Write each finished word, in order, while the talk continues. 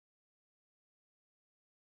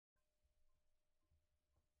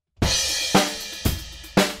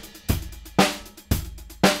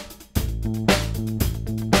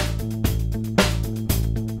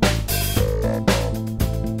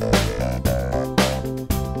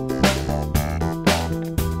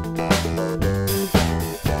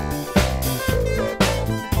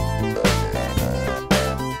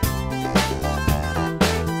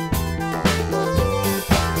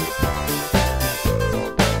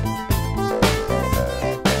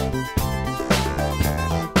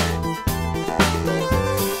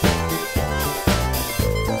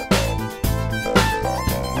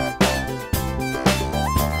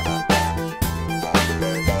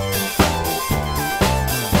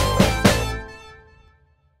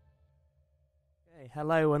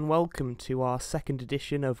Hello and welcome to our second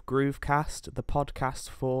edition of Groovecast, the podcast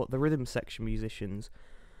for the rhythm section musicians.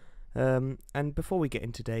 And before we get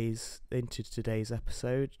into today's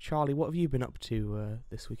episode, Charlie, what have you been up to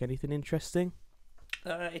this week? Anything interesting?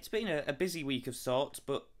 It's been a busy week of sorts,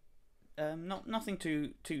 but nothing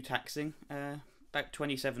too taxing. About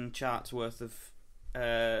 27 charts worth of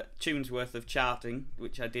tunes worth of charting,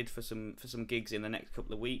 which I did for some gigs in the next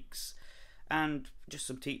couple of weeks, and just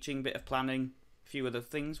some teaching, bit of planning, a few other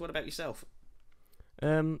things. What about yourself?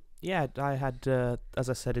 Yeah, I had, as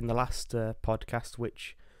I said in the last podcast,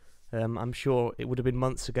 which I'm sure it would have been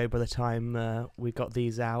months ago by the time we got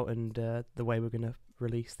these out and the way we're going to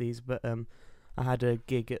release these, but I had a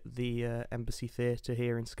gig at the Embassy Theatre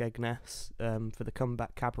here in Skegness for the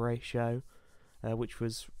Comeback Cabaret show, which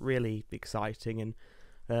was really exciting, and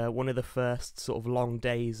one of the first sort of long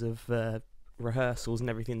days of rehearsals and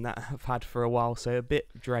everything that I've had for a while, so a bit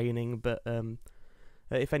draining, but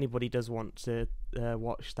if anybody does want to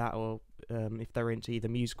watch that, or if they're into either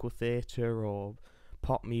musical theatre or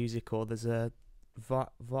pop music, or there's a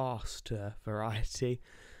vast variety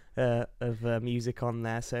of music on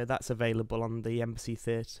there, so that's available on the Embassy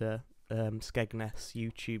Theatre Skegness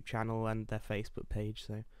YouTube channel and their Facebook page,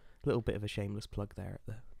 so a little bit of a shameless plug there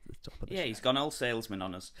at the top of the show. He's gone all salesman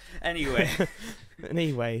on us. Anyway,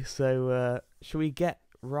 so shall we get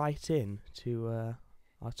right in to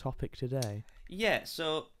our topic today? Yeah,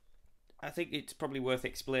 so I think it's probably worth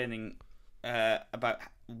explaining about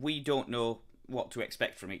we don't know what to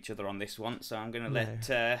expect from each other on this one, so I'm going to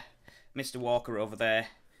let Mr. Walker over there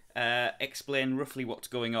explain roughly what's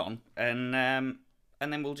going on, and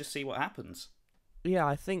then we'll just see what happens. Yeah,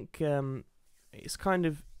 I think it's kind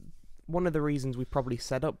of one of the reasons we probably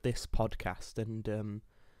set up this podcast, and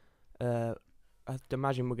I'd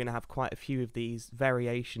imagine we're going to have quite a few of these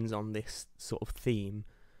variations on this sort of theme,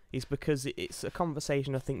 is because it's a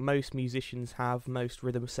conversation I think most musicians have, most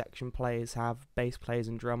rhythm section players have, bass players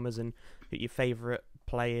and drummers, and your favourite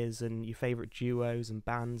players and your favourite duos and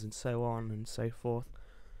bands and so on and so forth.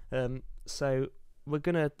 So we're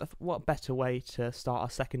going to, what better way to start our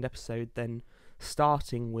second episode than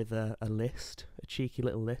starting with a list, a cheeky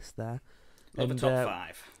little list there. Love a top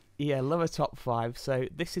five. Yeah, love a top five. So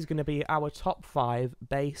this is going to be our top 5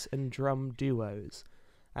 bass and drum duos.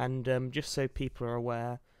 And just so people are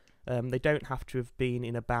aware, they don't have to have been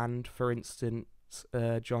in a band, for instance,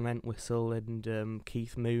 John Entwistle and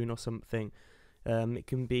Keith Moon or something. It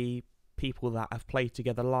can be people that have played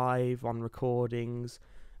together live on recordings,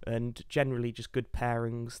 and generally just good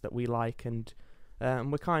pairings that we like, and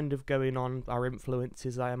we're kind of going on our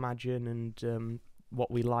influences, I imagine, and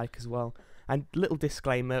what we like as well. And little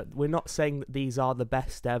disclaimer, we're not saying that these are the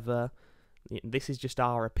best ever. This is just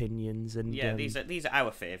our opinions, and these are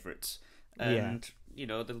our favourites, and you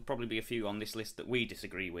know there'll probably be a few on this list that we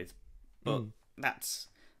disagree with, but that's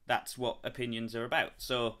what opinions are about.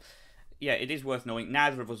 So yeah, it is worth knowing.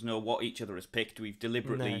 Neither of us know what each other has picked. We've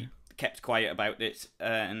deliberately kept quiet about it,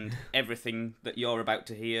 and everything that you're about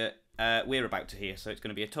to hear, we're about to hear. So it's going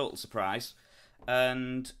to be a total surprise.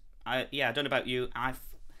 And I don't know about you.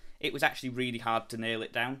 It was actually really hard to nail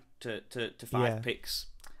it down to 5 picks.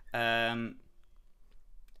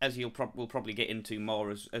 As we'll probably get into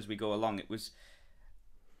more as we go along. It was,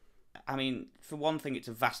 I mean, for one thing, it's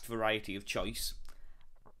a vast variety of choice,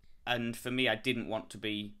 and for me, I didn't want to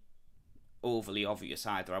be overly obvious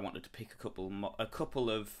either. I wanted to pick a couple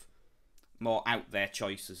of more out there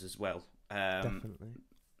choices as well. Definitely.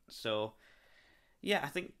 So, yeah, I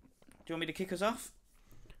think. Do you want me to kick us off?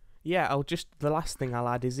 Yeah, the last thing I'll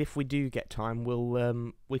add is if we do get time,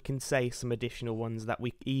 we can say some additional ones that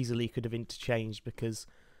we easily could have interchanged, because,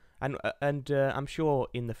 and I'm sure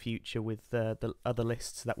in the future with the other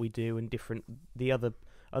lists that we do and the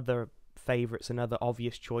other favourites and other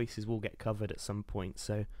obvious choices will get covered at some point.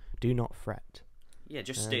 So do not fret. Yeah,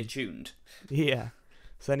 just stay tuned. Yeah.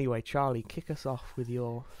 So anyway, Charlie, kick us off with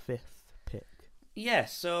your 5th pick. Yeah,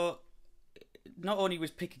 so not only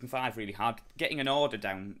was picking 5 really hard, getting an order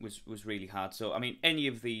down was really hard. So, I mean, any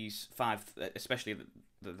of these 5, especially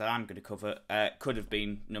that I'm going to cover, could have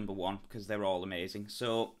been number 1, because they're all amazing.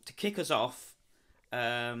 So, to kick us off,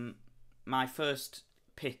 my first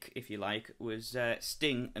pick, if you like, was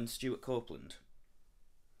Sting and Stuart Copeland.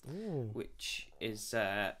 Ooh. Which is,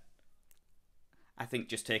 I think,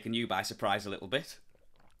 just taken you by surprise a little bit.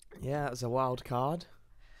 Yeah, that's a wild card.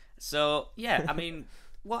 So, yeah, I mean,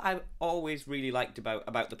 what I always really liked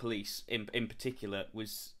about the Police in particular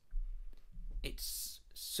was it's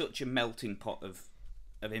such a melting pot of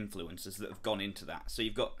influences that have gone into that. So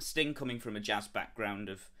you've got Sting coming from a jazz background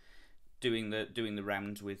of doing the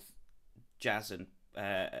rounds with jazz and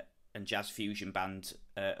and jazz fusion band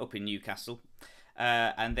up in Newcastle.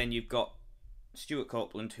 And then you've got Stuart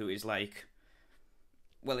Copeland, who is like,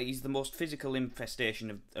 well, he's the most physical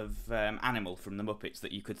infestation of animal from the Muppets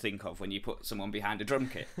that you could think of when you put someone behind a drum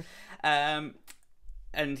kit.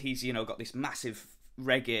 And he's, got this massive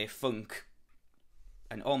reggae, funk,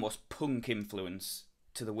 and almost punk influence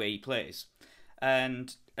to the way he plays.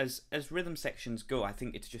 And as rhythm sections go, I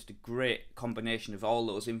think it's just a great combination of all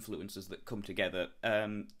those influences that come together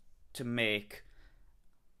to make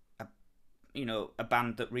a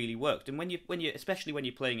band that really worked. And when you especially when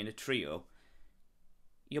you're playing in a trio,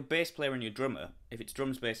 your bass player and your drummer, if it's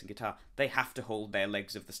drums, bass and guitar, they have to hold their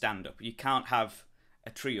legs of the stand-up. You can't have a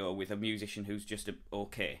trio with a musician who's just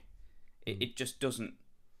okay. It just doesn't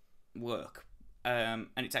work. And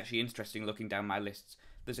it's actually interesting looking down my lists.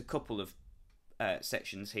 There's a couple of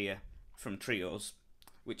sections here from trios,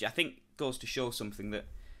 which I think goes to show something, that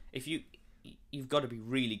if you've got to be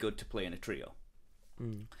really good to play in a trio.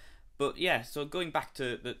 But yeah, so going back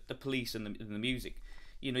to the Police and the music,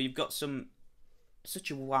 you've got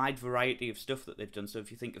such a wide variety of stuff that they've done. So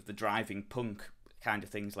if you think of the driving punk kind of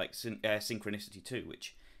things like Synchronicity 2,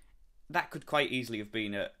 which that could quite easily have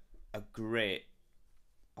been a great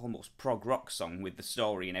almost prog rock song with the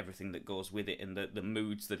story and everything that goes with it and the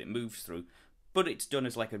moods that it moves through, but it's done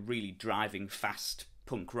as like a really driving fast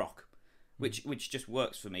punk rock, which just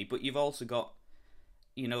works for me. But you've also got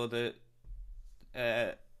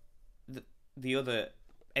the other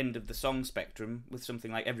end of the song spectrum with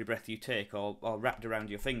something like Every Breath You Take or Wrapped Around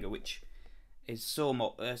Your Finger, which is so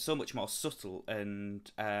much more subtle and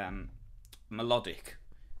melodic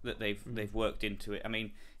that they've worked into it. I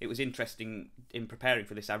mean, it was interesting in preparing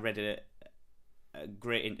for this. I read a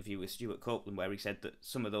great interview with Stuart Copeland where he said that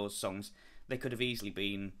some of those songs, they could have easily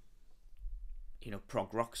been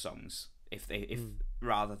prog rock songs if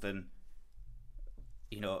rather than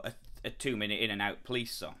a 2-minute in and out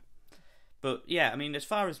Police song. But yeah, I mean, as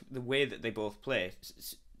far as the way that they both play,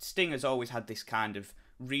 Sting has always had this kind of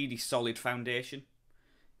really solid foundation.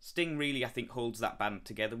 Sting really, I think, holds that band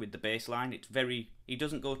together with the bass line. He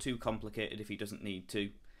doesn't go too complicated if he doesn't need to.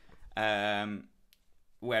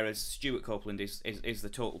 Whereas Stuart Copeland is the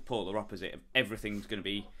total polar opposite. Everything's going to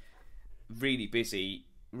be really busy,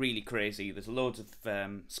 really crazy. There's loads of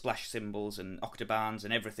splash cymbals and octobands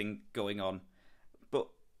and everything going on. But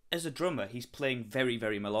as a drummer, he's playing very,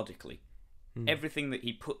 very melodically. Everything that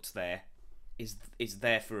he puts there is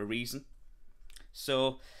there for a reason.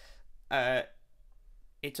 So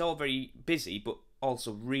it's all very busy, but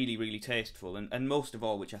also really, really tasteful. And most of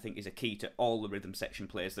all, which I think is a key to all the rhythm section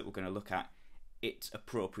players that we're going to look at, it's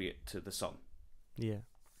appropriate to the song. Yeah.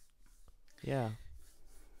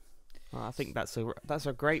 Well, I think that's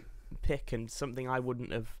a great pick and something I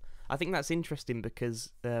wouldn't have. I think that's interesting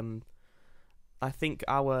because I think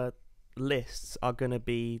our lists are going to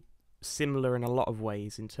be similar in a lot of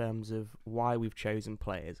ways in terms of why we've chosen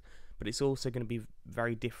players, but it's also going to be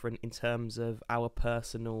very different in terms of our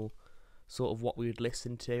personal sort of what we would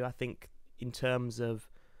listen to. I think in terms of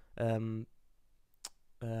the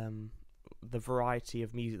variety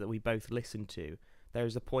of music that we both listen to,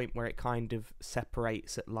 there's a point where it kind of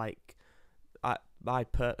separates at like I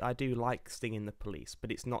do like Sting and the Police,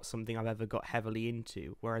 but it's not something I've ever got heavily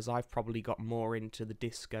into, whereas I've probably got more into the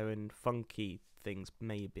disco and funky things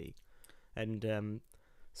maybe. And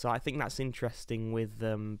so I think that's interesting with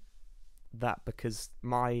that, because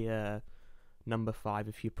my number 5,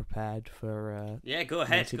 if you're prepared for go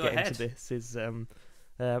ahead into this, is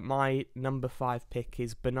my number 5 pick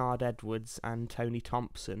is Bernard Edwards and Tony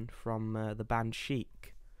Thompson from the band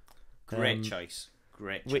Chic. Great choice.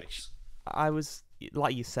 Which I was,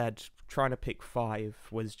 like you said, trying to pick 5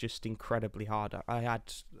 was just incredibly hard. I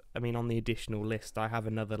mean, on the additional list, I have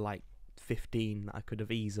another like 15 that I could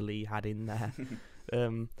have easily had in there.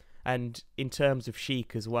 And in terms of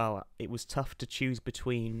Chic as well, it was tough to choose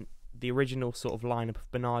between the original sort of lineup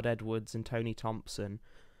of Bernard Edwards and Tony Thompson,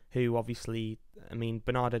 who obviously, I mean,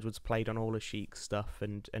 Bernard Edwards played on all of Chic's stuff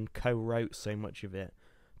and co-wrote so much of it,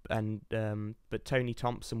 and but Tony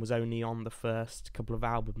Thompson was only on the first couple of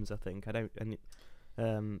albums, I think. I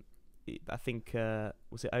think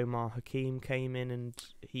was it Omar Hakim came in and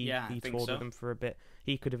he toured with them for a bit.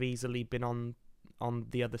 He could have easily been on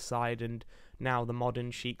the other side, and now the modern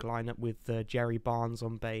Chic lineup with Jerry Barnes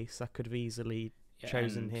on bass, I could have easily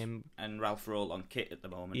chosen him. And Ralph Roll on kit at the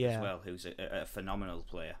moment as well, who's a phenomenal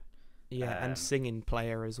player. And singing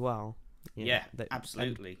player as well.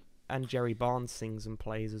 Absolutely. And Jerry Barnes sings and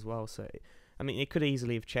plays as well. So, I mean, it could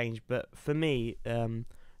easily have changed, but for me,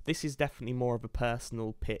 this is definitely more of a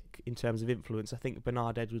personal pick in terms of influence. I think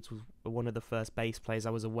Bernard Edwards was one of the first bass players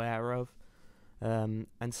I was aware of.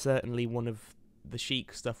 and certainly one of the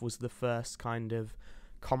Chic stuff was the first kind of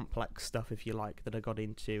complex stuff, if you like, that I got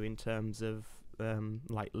into in terms of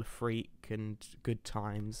like Le Freak and Good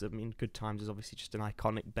Times. I mean, Good Times is obviously just an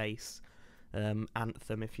iconic bass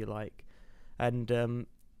anthem, if you like, and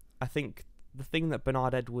I think the thing that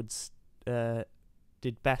Bernard Edwards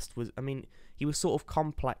did best was, I mean, he was sort of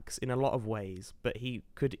complex in a lot of ways, but he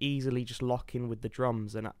could easily just lock in with the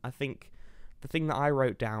drums, and I think the thing that I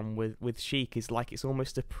wrote down with Chic is like it's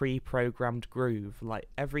almost a pre-programmed groove. Like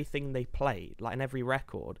everything they played, like in every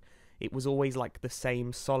record, it was always like the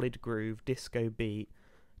same solid groove, disco beat,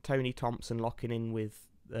 Tony Thompson locking in with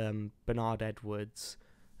Bernard Edwards,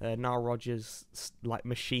 Nile Rodgers like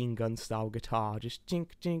machine gun style guitar, just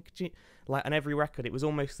jink jink jink. Like on every record, it was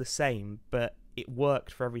almost the same, but it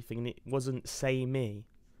worked for everything, and it wasn't samey.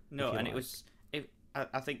 No, and like.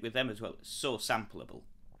 I think with them as well, it's so sampleable.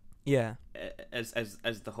 Yeah, as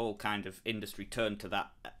the whole kind of industry turned to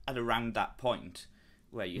that at around that point,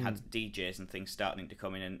 where you had DJs and things starting to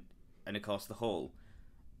come in, and of course the whole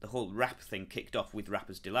rap thing kicked off with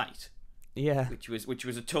Rapper's Delight. Yeah, which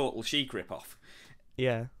was a total Chic rip-off.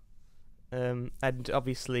 Yeah, and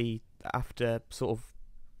obviously after sort of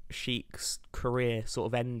Chic's career sort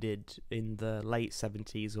of ended in the late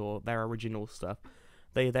 70s, or their original stuff,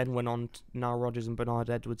 they then went on, Nile Rodgers and Bernard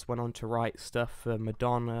Edwards went on to write stuff for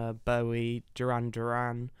Madonna, Bowie, Duran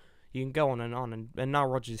Duran. You can go on, and Nile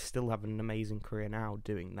Rodgers is still having an amazing career now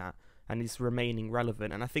doing that, and is remaining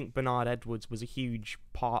relevant. And I think Bernard Edwards was a huge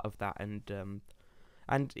part of that, and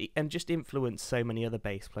just influenced so many other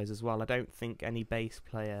bass players as well. I don't think any bass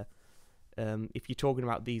player, if you're talking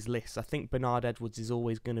about these lists, I think Bernard Edwards is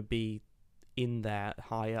always going to be in there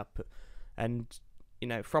high up. And you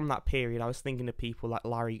know, from that period, I was thinking of people like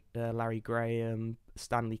Larry Graham,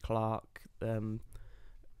 Stanley Clarke,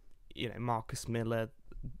 you know, Marcus Miller,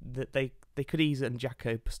 that they could easily, and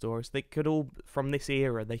Jaco Pastorius, they could all, from this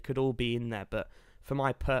era, they could all be in there. But for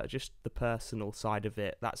my just the personal side of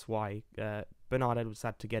it, that's why Bernard Edwards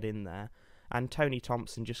had to get in there, and Tony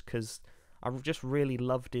Thompson, just because I just really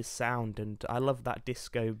loved his sound, and I love that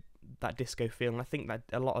disco feel, and I think that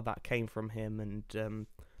a lot of that came from him, and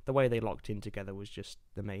the way they locked in together was just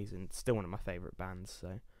amazing. It's still one of my favourite bands,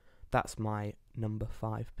 so that's my number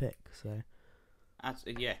 5 pick. So,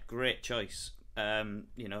 yeah, great choice. You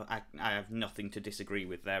know, I have nothing to disagree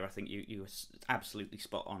with there. I think you were absolutely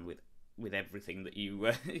spot on with everything that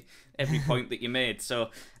you every point that you made. So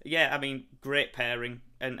yeah, I mean, great pairing,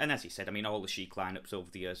 and as you said, I mean, all the Chic lineups over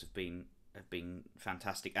the years have been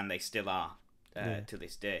fantastic, and they still are to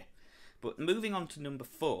this day. But moving on to number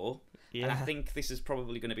 4, and I think this is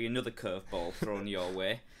probably going to be another curveball thrown your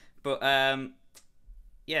way, but I've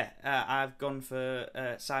gone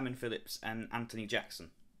for Simon Phillips and Anthony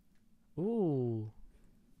Jackson. Ooh,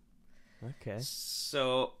 okay.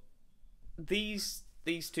 So these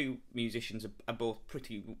two musicians are both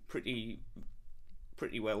pretty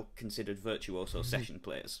well considered virtuoso session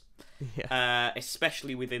players,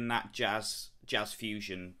 especially within that jazz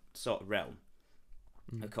fusion sort of realm.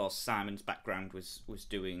 Of course, Simon's background was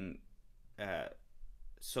doing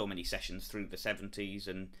so many sessions through the 70s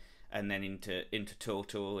and then into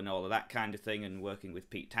Toto and all of that kind of thing, and working with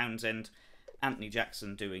Pete Townsend. Anthony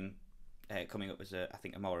Jackson doing coming up as I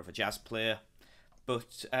think more of a jazz player,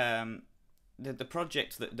 but the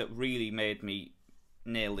project that really made me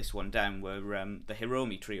nail this one down were the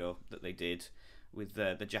Hiromi trio that they did with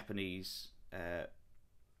the Japanese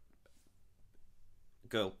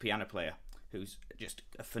girl piano player, who's just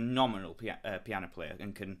a phenomenal piano player,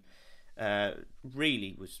 and can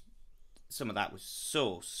really was, some of that was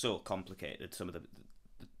so complicated, some of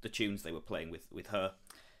the tunes they were playing with her,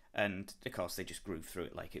 and of course they just groove through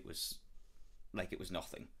it like it was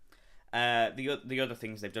nothing. The other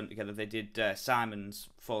things they've done together, they did Simon's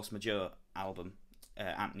Force Majeure album,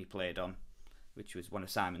 Anthony played on, which was one of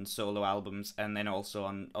Simon's solo albums, and then also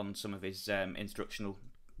on some of his instructional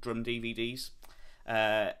drum DVDs.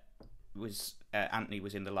 Anthony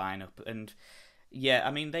was in the lineup, and yeah,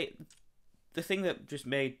 I mean, the thing that just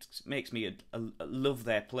makes me love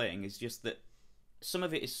their playing is just that some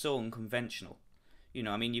of it is so unconventional. You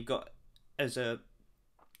know, I mean, you've got as a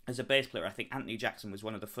bass player, I think Anthony Jackson was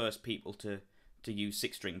one of the first people to use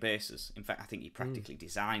 6-string basses. In fact, I think he practically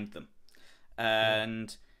designed them.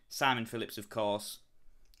 And Simon Phillips, of course,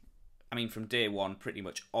 I mean, from day one, pretty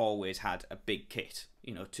much always had a big kit.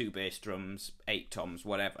 You know, 2 bass drums, 8 toms,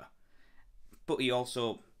 whatever. But he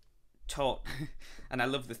also taught, and I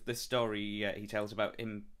love the story he tells about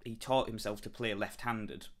him. He taught himself to play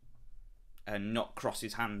left-handed and not cross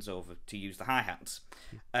his hands over to use the hi-hats,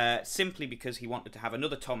 simply because he wanted to have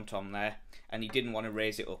another tom-tom there, and he didn't want to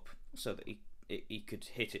raise it up so that he could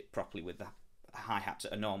hit it properly with the hi-hats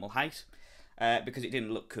at a normal height, because it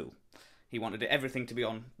didn't look cool. He wanted everything to be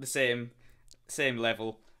on the same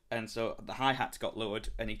level, and so the hi-hats got lowered,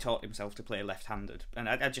 and he taught himself to play left-handed. And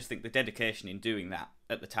I just think the dedication in doing that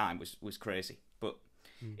at the time was crazy. But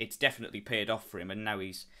it's definitely paid off for him, and now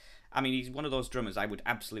he's one of those drummers I would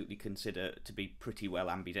absolutely consider to be pretty well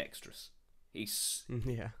ambidextrous. He's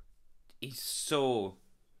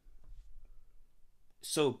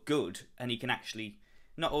so good, and he can actually,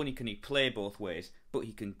 not only can he play both ways, but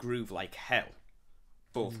he can groove like hell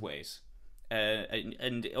both ways.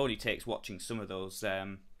 And it only takes watching some of those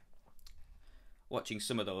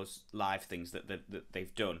live things that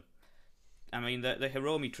they've done. I mean, the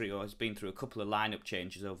Hiromi trio has been through a couple of lineup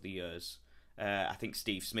changes over the years. I think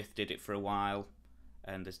Steve Smith did it for a while,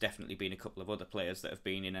 and there's definitely been a couple of other players that have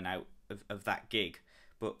been in and out of that gig.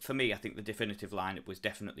 But for me, I think the definitive lineup was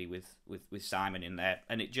definitely with Simon in there,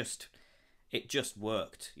 and it just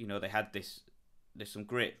worked. You know, they had there's some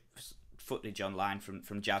great footage online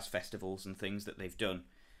from jazz festivals and things that they've done,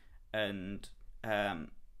 and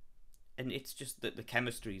it's just that the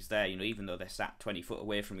chemistry's there. You know, even though they're sat 20 foot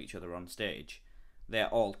away from each other on stage, they're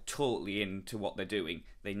all totally into what they're doing.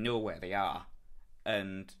 They know where they are,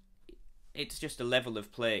 and it's just a level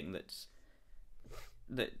of playing that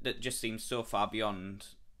just seems so far beyond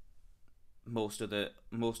most of the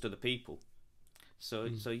people. So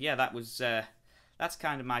yeah, that's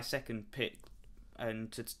kind of my second pick.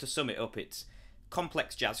 And to sum it up, it's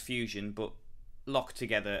complex jazz fusion, but locked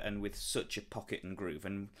together and with such a pocket and groove.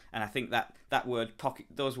 And I think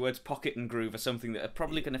those words pocket and groove are something that are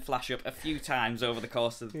probably going to flash up a few times over the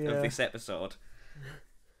course of this episode.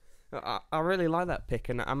 I really like that pick,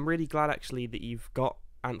 and I'm really glad actually that you've got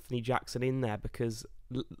Anthony Jackson in there, because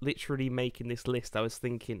literally making this list, I was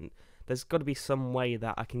thinking there's got to be some way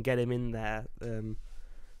that I can get him in there.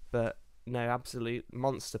 But no, absolute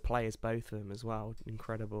monster players, both of them as well.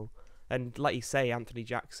 Incredible. And like you say, Anthony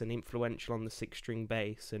Jackson, influential on the 6-string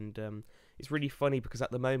bass. And it's really funny because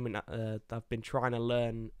at the moment I've been trying to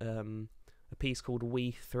learn a piece called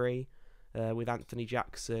We 3 with Anthony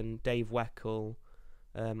Jackson, Dave Weckl,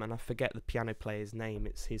 and I forget the piano player's name.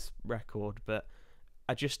 It's his record, but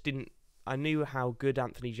I knew how good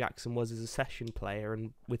Anthony Jackson was as a session player,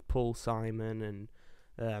 and with Paul Simon, and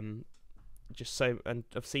and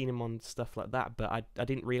I've seen him on stuff like that, but I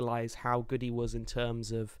didn't realise how good he was in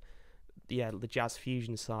terms of the jazz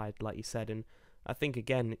fusion side, like you said. And I think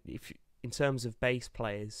again, if in terms of bass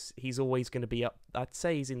players, he's always going to be up. I'd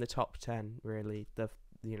say he's in the top 10, really.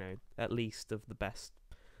 At least of the best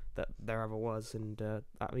that there ever was. And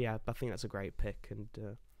I think that's a great pick,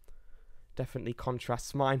 and definitely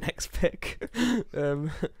contrasts my next pick.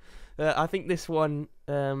 I think this one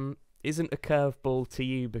isn't a curveball to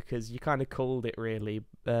you because you kind of called it, really.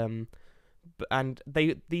 And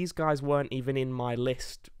these guys weren't even in my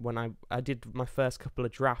list when I did my first couple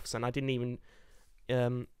of drafts, and I didn't even.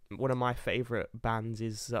 One of my favourite bands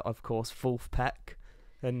is, of course, Wolfpack.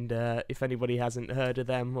 And if anybody hasn't heard of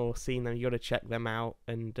them or seen them, you got to check them out.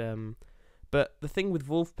 And but the thing with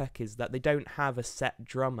Wolfpack is that they don't have a set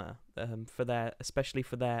drummer especially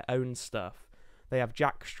for their own stuff. They have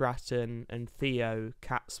Jack Stratton and Theo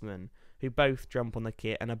Katzman, who both jump on the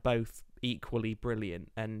kit and are both equally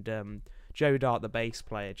brilliant. And Joe Dart, the bass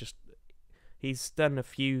player, he's done a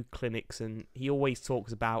few clinics, and he always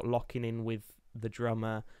talks about locking in with the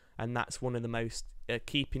drummer, and that's one of the most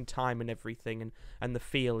keeping time and everything, and the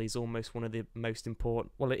feel is almost one of the most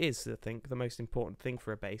important. Well, it is, I think, the most important thing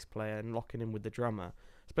for a bass player, and locking in with the drummer,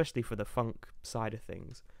 especially for the funk side of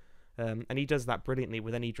things. And he does that brilliantly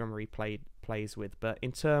with any drummer he plays with. But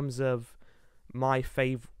in terms of my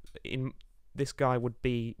this guy would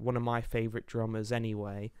be one of my favourite drummers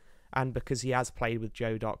anyway, and because he has played with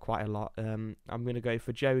Joe Dart quite a lot, I'm going to go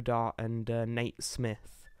for Joe Dart and Nate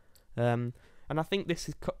Smith. And I think this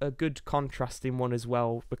is a good contrasting one as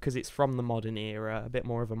well, because it's from the modern era, a bit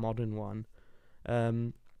more of a modern one.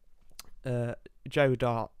 Joe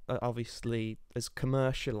Dart obviously has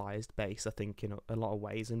commercialised bass, I think, in a lot of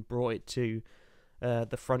ways, and brought it to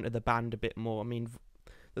the front of the band a bit more. I mean,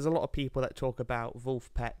 there's a lot of people that talk about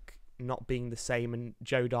Wolfpack not being the same, and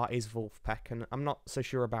Joe Dart is Wolfpack, and I'm not so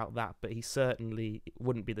sure about that, but he certainly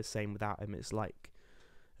wouldn't be the same without him. It's like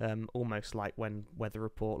almost like when Weather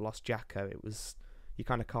Report lost Jacko. It was, you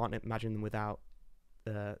kind of can't imagine them without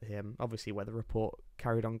him. Obviously, Weather Report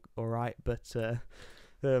carried on all right, but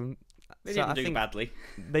they didn't do badly.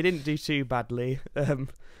 They didn't do too badly. So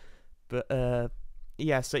I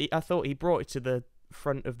thought he brought it to the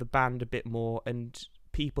front of the band a bit more, and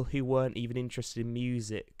people who weren't even interested in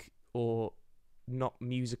music or not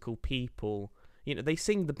musical people they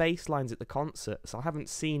sing the bass lines at the concerts. I haven't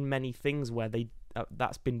seen many things where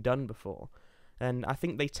that's been done before, and I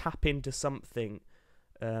think they tap into something,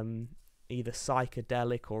 either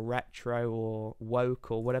psychedelic or retro or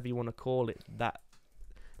woke or whatever you want to call it, that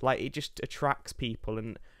like it just attracts people,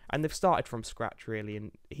 and they've started from scratch really,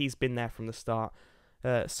 and he's been there from the start.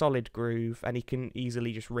 Solid groove, and he can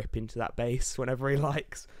easily just rip into that bass whenever he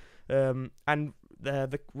likes. And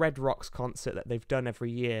the Red Rocks concert that they've done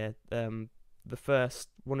every year, one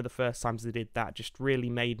of the first times they did that just really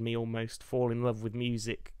made me almost fall in love with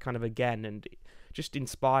music kind of again, and it just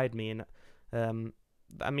inspired me. And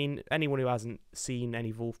I mean, anyone who hasn't seen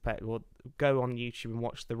any Wolfpack, will go on YouTube and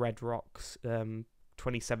watch the Red Rocks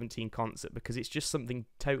 2017 concert, because it's just something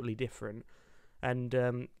totally different.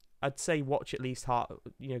 And I'd say watch at least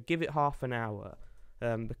give it half an hour,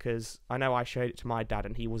 because I know I showed it to my dad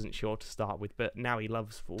and he wasn't sure to start with, but now he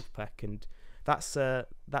loves Wolfpack, and that's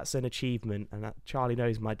an achievement. And Charlie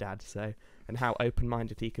knows my dad, so, and how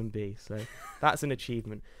open-minded he can be, so that's an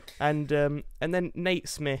achievement. And then Nate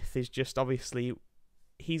Smith is just obviously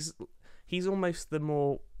he's almost the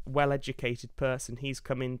more well-educated person. He's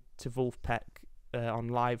come into Wolfpack on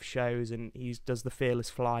live shows, and he does the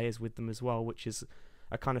Fearless Flyers with them as well, which is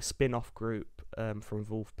a kind of spin-off group from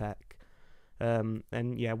Wolfpack.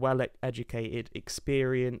 And yeah, well-educated,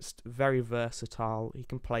 experienced, very versatile. He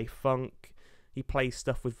can play funk. He plays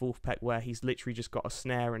stuff with Wolfpack where he's literally just got a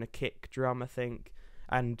snare and a kick drum, I think.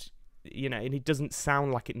 And, and it doesn't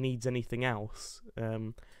sound like it needs anything else.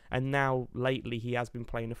 And now, lately, he has been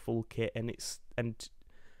playing a full kit, and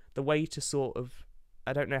the way to sort of,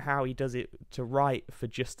 I don't know how he does it, to write for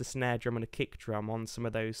just a snare drum and a kick drum on some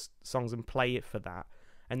of those songs and play it for that.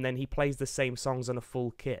 And then he plays the same songs on a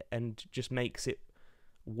full kit and just makes it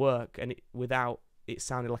work, and without it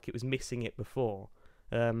sounding like it was missing it before.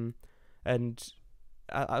 And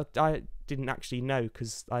I didn't actually know,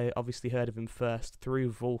 because I obviously heard of him first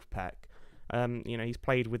through Wolfpack. He's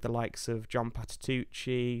played with the likes of John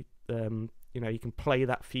Patitucci. You can play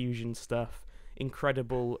that fusion stuff.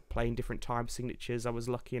 Incredible, playing different time signatures. I was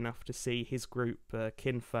lucky enough to see his group,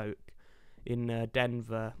 Kinfolk, in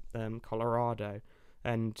Denver, Colorado.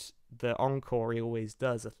 And the encore he always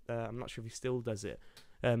does, I'm not sure if he still does it,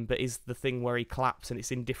 but is the thing where he claps, and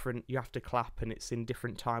it's in different, you have to clap, and it's in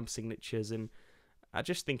different time signatures. And I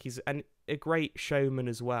just think he's a great showman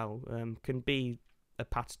as well. Can be a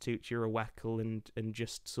Patitucci or a Weckl, and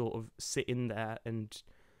just sort of sit in there and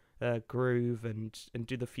groove and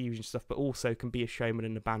do the fusion stuff, but also can be a showman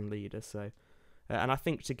and a band leader. So, and I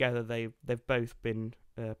think together they've both been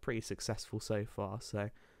pretty successful so far. So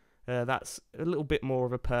that's a little bit more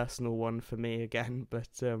of a personal one for me again,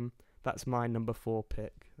 but that's my number 4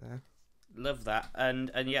 pick there. Love that,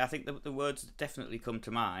 and yeah, I think the words that definitely come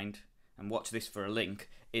to mind, and watch this for a link,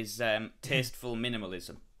 is tasteful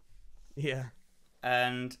minimalism. Yeah.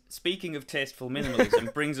 And speaking of tasteful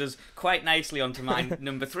minimalism, brings us quite nicely onto my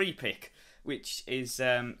number 3 pick, which is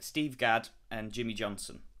Steve Gadd and Jimmy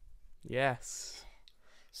Johnson. Yes.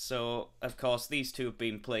 So, of course, these two have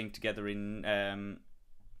been playing together in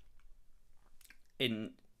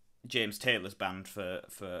James Taylor's band for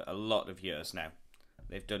a lot of years now.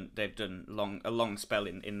 They've done a long spell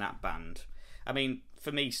in that band. I mean,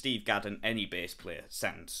 for me, Steve Gadd and any bass player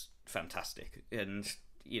sounds fantastic, and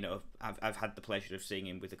I've had the pleasure of seeing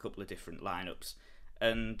him with a couple of different lineups,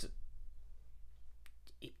 and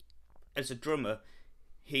as a drummer,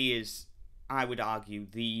 he is, I would argue,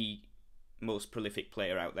 the most prolific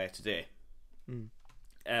player out there today.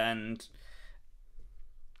 And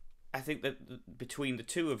I think that between the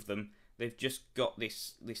two of them, they've just got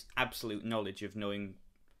this absolute knowledge of knowing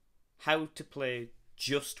how to play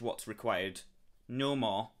just what's required, no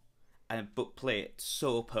more, but play it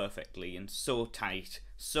so perfectly and so tight,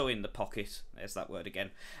 so in the pocket. There's that word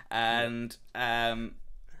again. And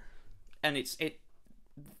it's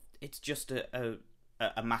just a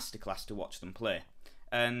masterclass to watch them play.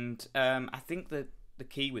 And I think that the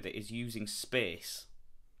key with it is using space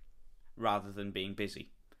rather than being busy.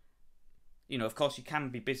 Of course you can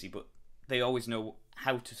be busy, but they always know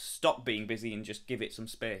how to stop being busy and just give it some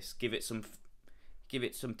space, give it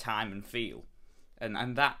some time and feel.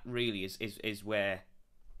 And that really is where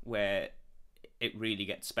it really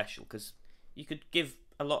gets special, because you could give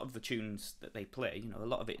a lot of the tunes that they play, a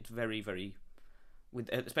lot of it's very, very,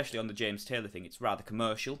 especially on the James Taylor thing, it's rather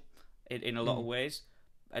commercial in a lot of ways,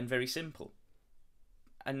 and very simple.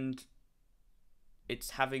 And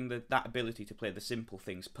it's having that ability to play the simple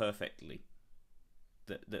things perfectly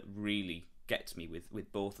that really gets me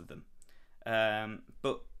with both of them.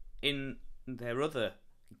 But in their other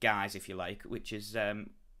guys, if you like, which is that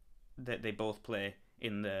they both play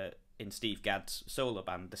in the in Steve Gadd's solo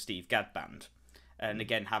band, the Steve Gadd Band, and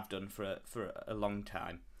again have done for a long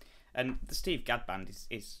time. And the Steve Gadd Band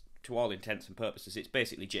is to all intents and purposes, it's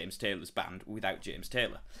basically James Taylor's band without James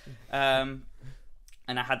Taylor. And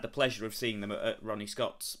I had the pleasure of seeing them at Ronnie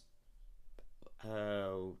Scott's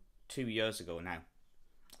 2 years ago now,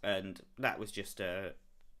 and that was just a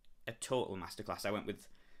total masterclass. I went with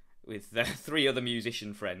 3 other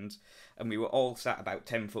musician friends, and we were all sat about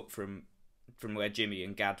 10 foot from where Jimmy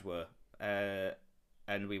and Gadd were,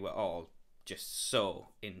 and we were all just so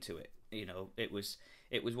into it. You know, it was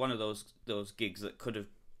one of those gigs that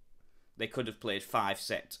they could have played 5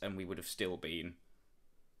 sets and we would have still been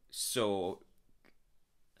so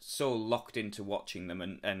locked into watching them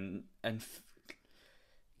and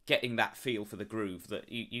getting that feel for the groove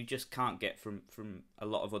that you just can't get from a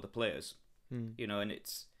lot of other players. You know, and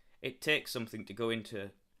it takes something to go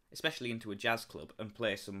into, especially into a jazz club, and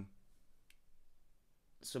play some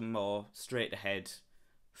more straight ahead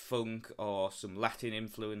funk or some Latin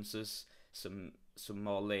influences, some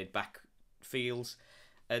more laid back feels,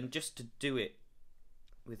 and just to do it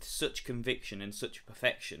with such conviction and such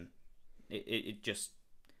perfection, it's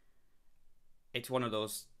one of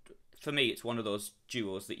those, for me, it's one of those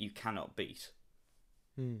duos that you cannot beat.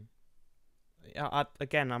 I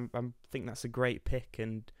think that's a great pick,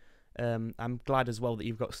 and I'm glad as well that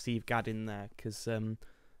you've got Steve Gadd in there, because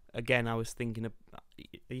again, I was thinking of,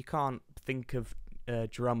 you can't think of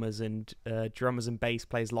drummers and bass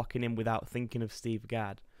players locking in without thinking of Steve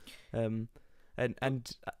Gadd. And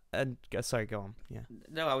sorry, go on. Yeah.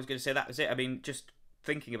 No, I was going to say that was it. I mean, just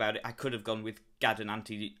thinking about it, I could have gone with Gadd and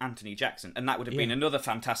Anthony Jackson, and that would have been another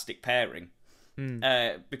fantastic pairing,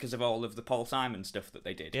 because of all of the Paul Simon stuff that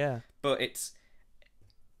they did. Yeah. But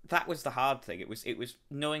that was the hard thing. It was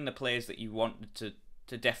knowing the players that you wanted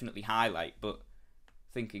to definitely highlight, but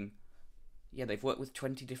thinking, yeah, they've worked with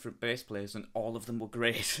 20 different bass players and all of them were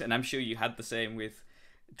great. And I'm sure you had the same with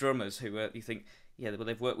drummers who you think, yeah, well,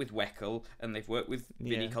 they've worked with Weckel and they've worked with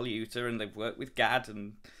Vinnie Colaiuta and they've worked with Gadd,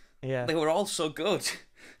 and they were all so good.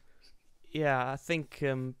 Yeah, I think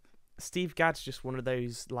Steve Gadd's just one of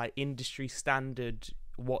those like industry standard,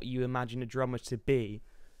 what you imagine a drummer to be.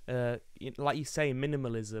 Like you say,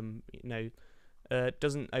 minimalism,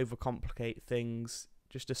 doesn't overcomplicate things,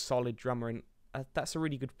 just a solid drummer. And that's a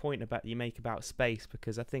really good point you make about space,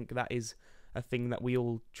 because I think that is a thing that we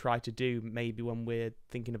all try to do, maybe when we're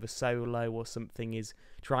thinking of a solo or something, is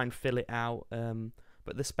try and fill it out.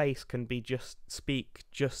 But the space can be speak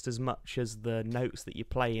just as much as the notes that you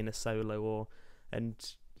play in a solo, and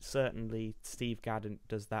certainly Steve Gadd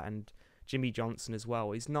does that, and Jimmy Johnson as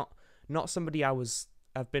well. He's not somebody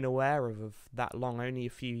I've been aware of that long, only a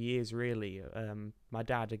few years really. My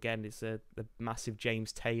dad, again, is a massive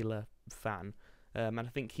James Taylor fan, and I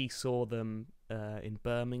think he saw them in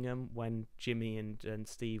Birmingham when Jimmy and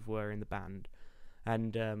Steve were in the band,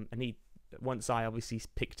 and he, once I obviously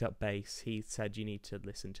picked up bass, he said, you need to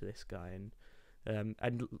listen to this guy, and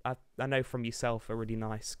I know from yourself, a really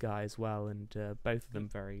nice guy as well, and both of them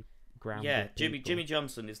very grounded. Yeah, people. Jimmy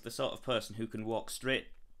Johnson is the sort of person who can walk straight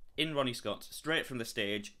in Ronnie Scott's, straight from the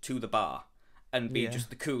stage to the bar, and be just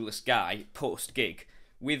the coolest guy post gig,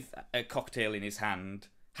 with a cocktail in his hand,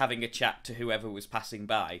 having a chat to whoever was passing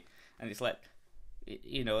by, and it's like,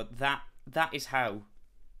 that is how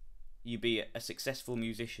you be a successful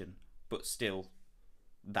musician, but still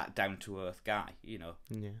that down to earth guy, Yeah.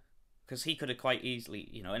 Because he could have quite easily,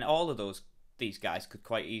 and all of these guys could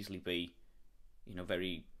quite easily be,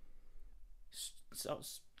 very sort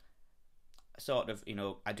of,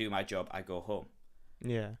 I do my job, I go home.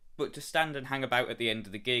 Yeah. But to stand and hang about at the end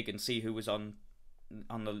of the gig and see who was on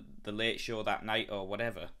the late show that night or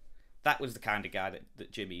whatever, that was the kind of guy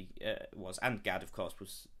that Jimmy was, and Gadd, of course,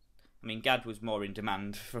 was. I mean, Gadd was more in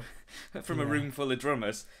demand from a room full of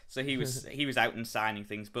drummers, so he was out and signing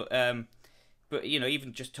things. But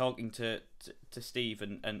even just talking to Steve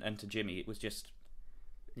and to Jimmy, it was just,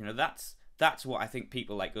 that's what I think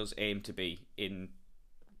people like us aim to be in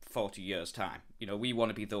 40 years' time. We want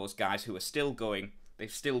to be those guys who are still going.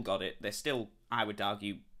 They've still got it. They're still, I would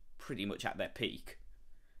argue, pretty much at their peak.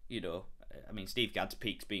 I mean, Steve Gadd's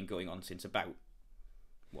peak's been going on since about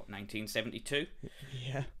 1972.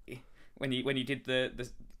 Yeah. When he did the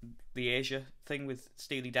Asia thing with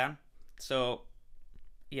Steely Dan. So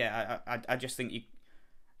yeah, I just think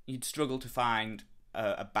you'd struggle to find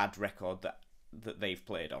a bad record that they've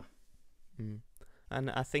played on.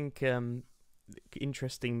 And I think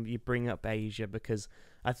interesting you bring up Asia, because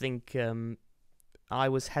I think I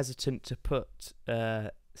was hesitant to put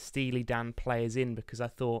Steely Dan players in, because I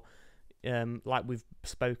thought, like we've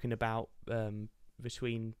spoken about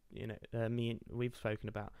between we've spoken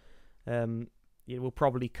about, We'll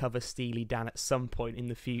probably cover Steely Dan at some point in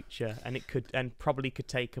the future, and probably could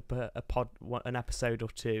take up an episode or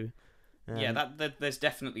two. There's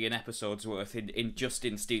definitely an episode's worth in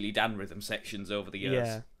Steely Dan rhythm sections over the years.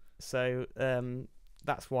 Yeah, so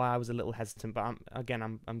that's why I was a little hesitant, but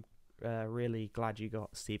I'm really glad you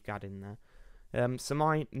got Steve Gadd in there. So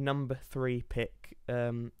my number 3 pick,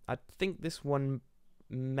 I think this one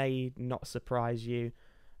may not surprise you,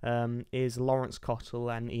 is Lawrence Cottle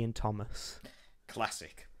and Ian Thomas.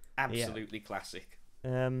 Classic, absolutely classic.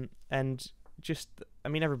 And just, I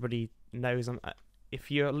mean, everybody knows. If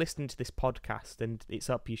you're listening to this podcast and it's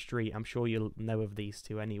up your street, I'm sure you'll know of these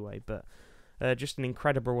two anyway. But just an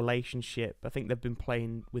incredible relationship. I think they've been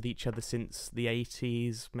playing with each other since the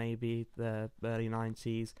 80s, maybe the early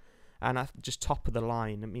 90s, and just top of the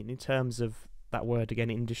line. I mean, in terms of that word again,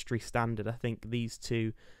 industry standard, I think these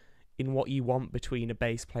two, in what you want between a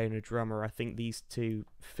bass player and a drummer, I think these two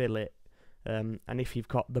fill it. And if you've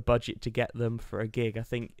got the budget to get them for a gig, I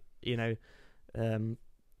think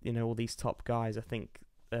all these top guys, I think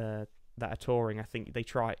that are touring, I think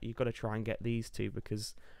you've got to try and get these two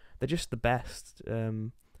because they're just the best.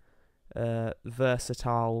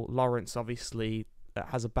 Versatile. Lawrence obviously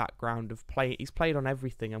has a background of he's played on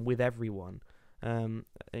everything and with everyone.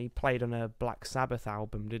 He played on a Black Sabbath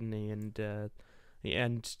album, didn't he? And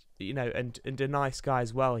a nice guy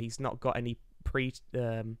as well. He's not got any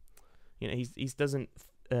he doesn't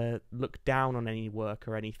look down on any work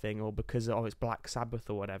or anything, or because it's Black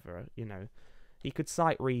Sabbath or whatever. He could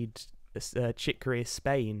sight read Chick Corea's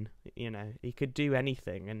Spain. He could do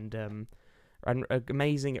anything, and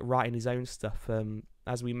amazing at writing his own stuff.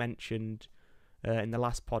 As we mentioned in the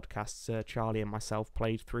last podcast, Charlie and myself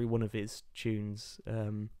played through one of his tunes,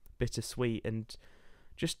 Bittersweet, and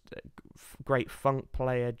just great funk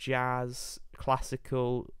player, jazz,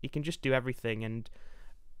 classical. He can just do everything. And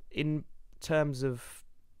in terms of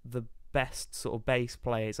the best sort of bass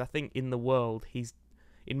players, I think in the world, he's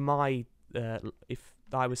in my if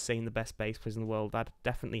I was saying the best bass players in the world, I'd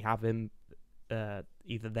definitely have him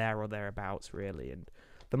either there or thereabouts, really. And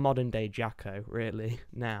the modern day Jacko, really,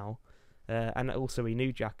 now, and also he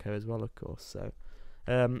knew Jacko as well, of course. So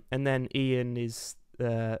and then Ian is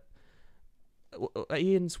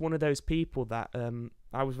Ian's one of those people that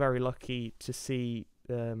I was very lucky to see,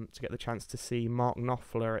 to get the chance to see Mark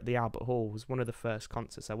Knopfler at the Albert Hall. It was one of the first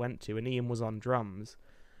concerts I went to, and Ian was on drums.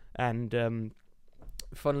 And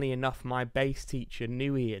funnily enough, my bass teacher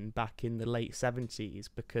knew Ian back in the late 70s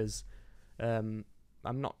because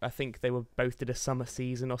I think they were both did a summer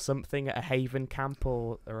season or something at a Haven camp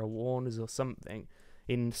or a Warner's or something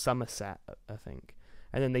in Somerset, I think.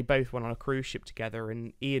 And then they both went on a cruise ship together,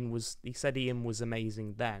 and he said Ian was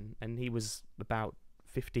amazing then, and he was about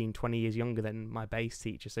 15, 20 years younger than my bass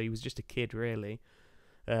teacher, so he was just a kid, really.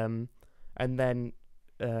 And then,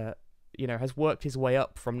 has worked his way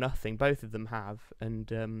up from nothing. Both of them have.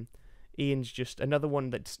 And Ian's just another one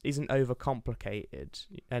that isn't overcomplicated,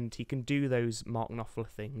 and he can do those Mark Knopfler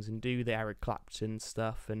things and do the Eric Clapton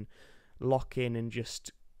stuff and lock in and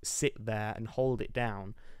just sit there and hold it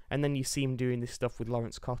down. And then you see him doing this stuff with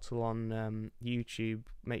Lawrence Cottle on YouTube.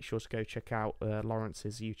 Make sure to go check out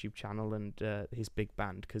Lawrence's YouTube channel and his big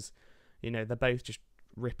band, because they're both just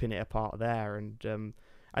ripping it apart there.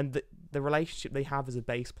 And the relationship they have as a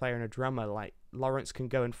bass player and a drummer, like Lawrence can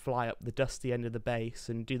go and fly up the dusty end of the bass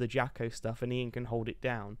and do the Jacko stuff, and Ian can hold it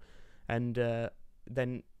down. And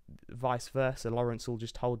then vice versa, Lawrence will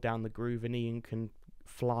just hold down the groove and Ian can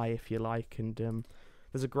fly, if you like. And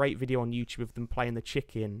there's a great video on YouTube of them playing the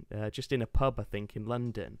Chicken, just in a pub, I think, in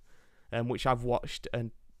London, which I've watched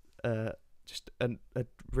just a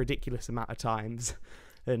ridiculous amount of times.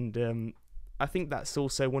 And I think that's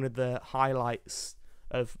also one of the highlights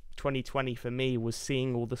of 2020 for me, was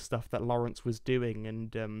seeing all the stuff that Lawrence was doing,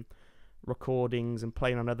 and recordings and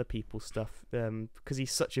playing on other people's stuff, because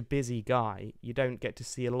he's such a busy guy. You don't get to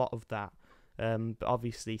see a lot of that. But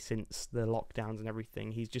obviously, since the lockdowns and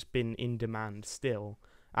everything, he's just been in demand still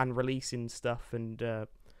and releasing stuff, and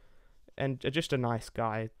just a nice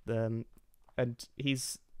guy. And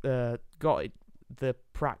he's got the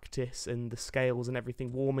practice and the scales and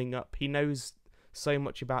everything warming up. He knows so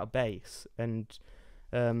much about bass, and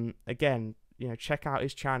again, check out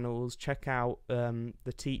his channels, check out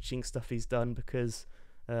the teaching stuff he's done, because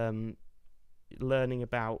learning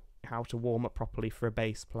about how to warm up properly for a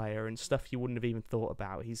bass player and stuff you wouldn't have even thought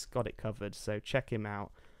about, he's got it covered. So check him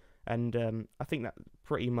out. And I think that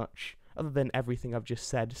pretty much, other than everything I've just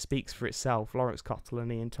said, speaks for itself. Lawrence Cottle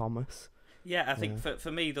and Ian Thomas. Yeah, I think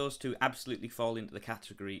for me, those two absolutely fall into the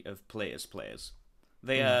category of players.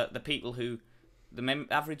 They are the people who, the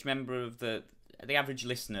average member of the the average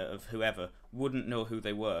listener of whoever wouldn't know who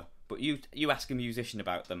they were. But you ask a musician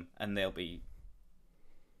about them, and they'll be,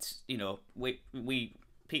 we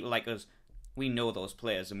people like us, we know those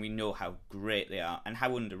players, and we know how great they are and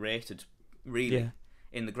how underrated, really,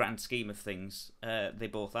 in the grand scheme of things, they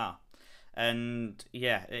both are. And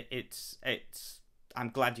yeah, it's I'm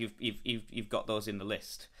glad you've got those in the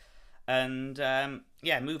list. And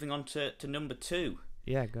moving on to number 2.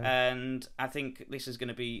 Yeah, go. And I think this is going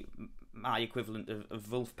to be my equivalent of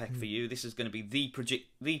Wolfpack for you. This is going to be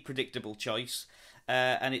the predictable choice,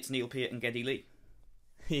 and it's Neil Peart and Geddy Lee.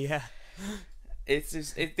 Yeah, This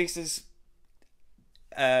is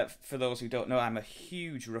for those who don't know, I'm a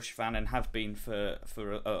huge Rush fan and have been for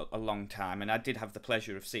a long time. And I did have the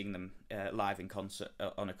pleasure of seeing them live in concert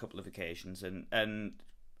on a couple of occasions, and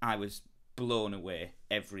I was blown away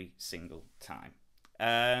every single time.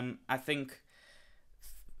 I think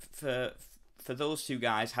for those two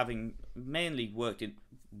guys, having mainly worked in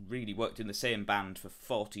the same band for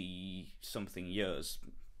 40 something years,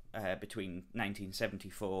 between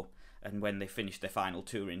 1974 and when they finished their final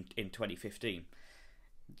tour in 2015,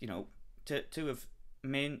 to have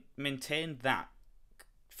maintained that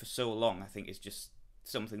for so long, I think is just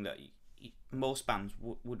something that most bands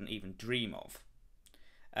wouldn't even dream of.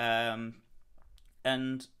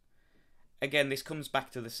 And again, this comes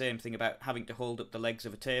back to the same thing about having to hold up the legs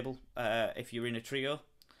of a table if you're in a trio.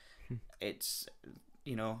 It's,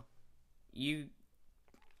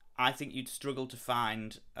 I think you'd struggle to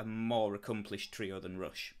find a more accomplished trio than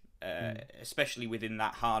Rush, especially within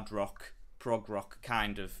that hard rock, prog rock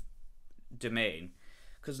kind of domain,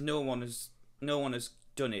 because no one has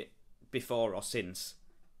done it before or since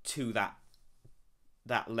to that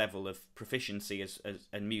level of proficiency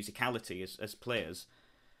and musicality as players.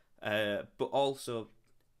 But also,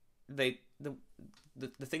 the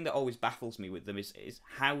thing that always baffles me with them is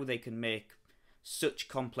how they can make such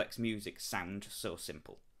complex music sound so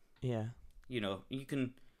simple. Yeah. You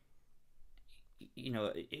can,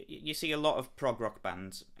 you see a lot of prog rock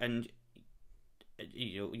bands, and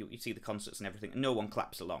you see the concerts and everything, and no one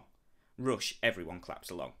claps along. Rush, everyone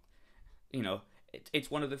claps along.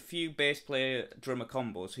 It's one of the few bass player drummer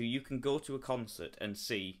combos who you can go to a concert and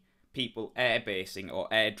see people air bassing or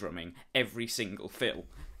air drumming every single fill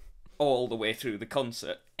all the way through the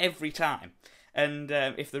concert every time. And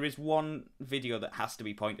if there is one video that has to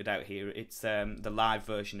be pointed out here, it's the live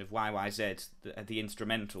version of YYZ, the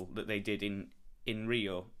instrumental that they did in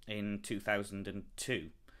Rio in 2002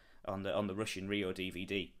 on the Russian Rio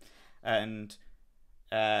DVD. And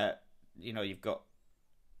you've got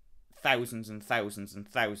thousands and thousands and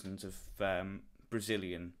thousands of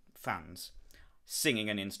Brazilian fans singing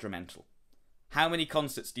an instrumental. How many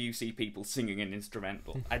concerts do you see people singing an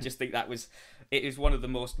instrumental? I just think it is one of the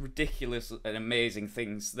most ridiculous and amazing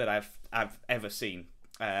things that I've ever seen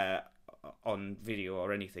on video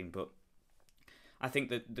or anything. But I think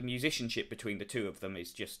that the musicianship between the two of them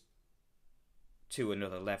is just to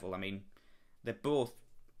another level. I mean, they're both,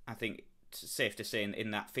 I think it's safe to say,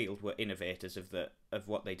 in that field, were innovators of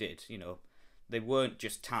what they did. They weren't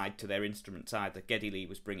just tied to their instruments either. Geddy Lee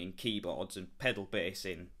was bringing keyboards and pedal bass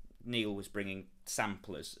in. Neil was bringing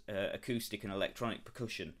samplers, acoustic and electronic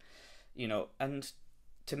percussion, and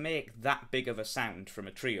to make that big of a sound from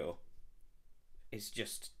a trio is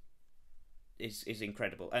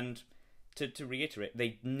incredible. And to reiterate,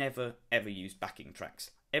 they never ever used backing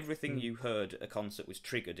tracks. Everything you heard at a concert was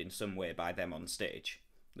triggered in some way by them on stage.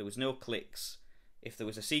 There was no clicks. If there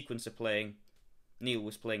was a sequencer playing, Neil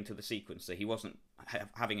was playing to the sequencer. He wasn't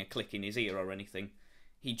having a click in his ear or anything.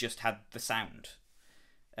 He just had the sound.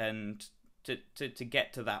 And to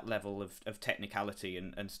get to that level of technicality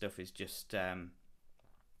and stuff is just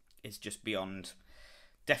beyond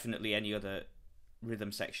definitely any other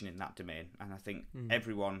rhythm section in that domain. And I think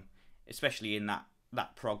everyone, especially in that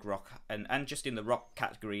prog rock and just in the rock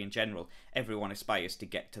category in general, everyone aspires to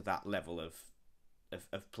get to that level of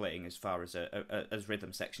playing as far as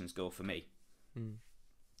rhythm sections go for me.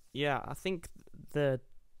 Yeah, I think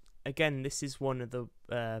this is one of the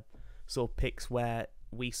sort of picks where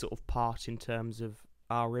we sort of part in terms of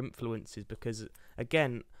our influences, because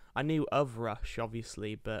again, I knew of Rush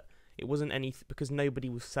obviously, but it wasn't because nobody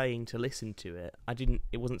was saying to listen to it.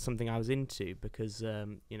 It wasn't something I was into because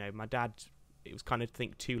my dad, it was kind of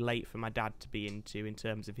too late for my dad to be into in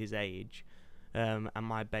terms of his age, and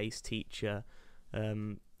my bass teacher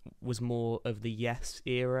was more of the Yes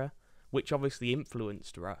era, which obviously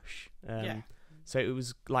influenced Rush. So it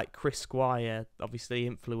was like Chris Squire obviously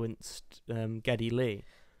influenced Geddy Lee,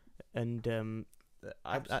 and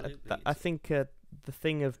I think the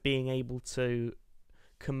thing of being able to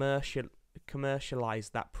commercialize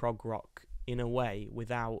that prog rock in a way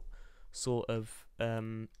without sort of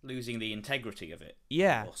losing the integrity of it.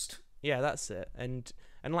 Yeah, almost. yeah, that's it. And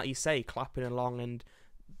like you say, clapping along, and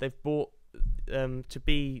they've bought to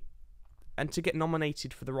be and to get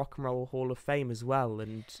nominated for the Rock and Roll Hall of Fame as well.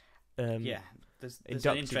 And yeah, there's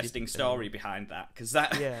an interesting story behind that, because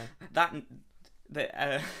that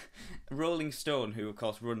the Rolling Stone, who of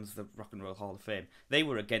course runs the Rock and Roll Hall of Fame, they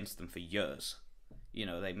were against them for years. You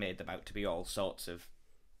know, they made them out to be all sorts of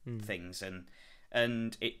things,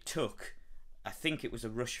 and it took, I think it was a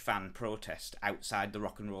Rush fan protest outside the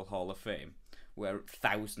Rock and Roll Hall of Fame, where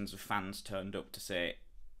thousands of fans turned up to say,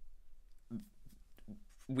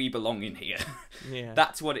 we belong in here. Yeah.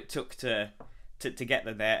 That's what it took to get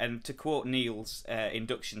them there. And to quote Neil's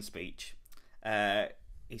induction speech,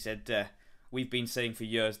 he said, we've been saying for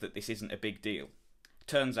years that this isn't a big deal.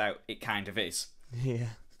 Turns out it kind of is.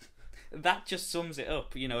 Yeah. That just sums it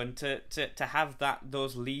up, you know, and to have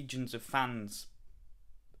those legions of fans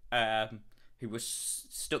who were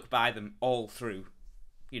stuck by them all through,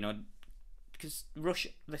 you know, because Rush,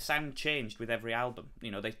 the sound changed with every album.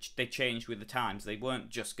 You know, they changed with the times. They weren't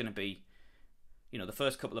just going to be, you know, the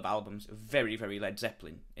first couple of albums, very, very Led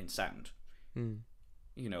Zeppelin in sound.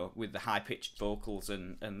 You know, with the high-pitched vocals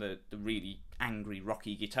and the really angry,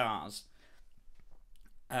 rocky guitars.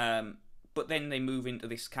 But then they move into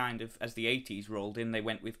this kind of, as the 80s rolled in, they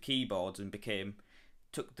went with keyboards and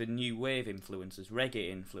took the new wave influences,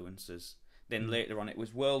 reggae influences. Then later on it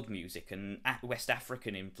was world music and West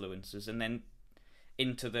African influences, and then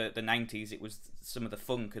into the 90s it was some of the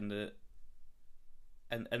funk and the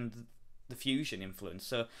fusion influence.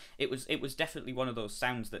 So it was definitely one of those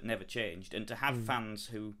sounds that never changed, and to have fans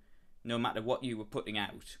who, no matter what you were putting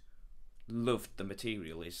out, loved the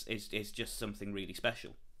material is just something really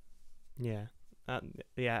special. Yeah.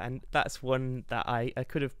 And that's one that I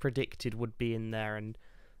could have predicted would be in there, and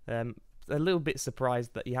a little bit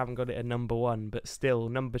surprised that you haven't got it at number one, but still,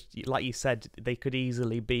 like you said, they could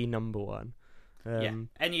easily be number one.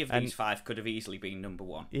 Any of these five could have easily been number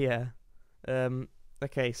one. Yeah.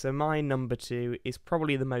 Okay, so my number two is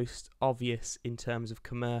probably the most obvious in terms of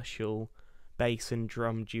commercial bass and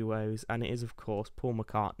drum duos, and it is, of course, Paul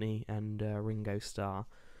McCartney and Ringo Starr.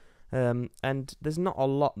 And there's not a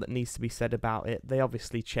lot that needs to be said about it. They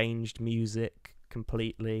obviously changed music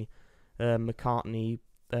completely. McCartney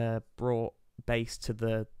brought bass to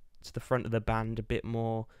the front of the band a bit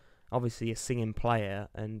more. Obviously a singing player,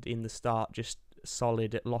 and in the start just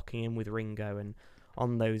solid at locking in with Ringo. And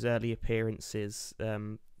on those early appearances,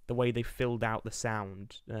 the way they filled out the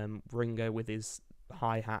sound, Ringo with his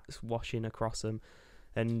hi-hats washing across them,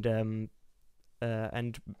 and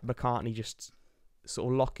McCartney just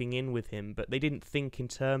sort of locking in with him, but they didn't think in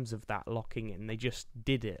terms of that locking in. They just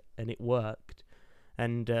did it, and it worked.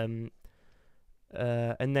 And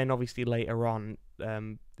then obviously later on,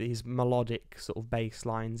 these melodic sort of bass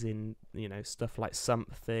lines in, you know, stuff like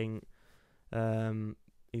Something,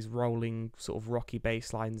 these rolling sort of rocky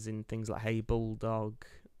bass lines in things like Hey Bulldog.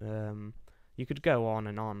 You could go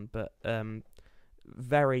on, but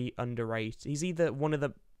very underrated. He's either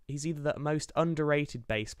the most underrated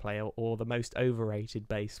bass player or the most overrated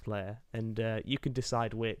bass player, and you can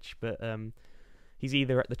decide which. But he's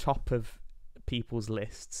either at the top of people's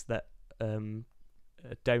lists that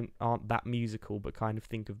aren't that musical but kind of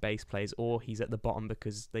think of bass players, or he's at the bottom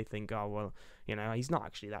because they think, oh well, you know, he's not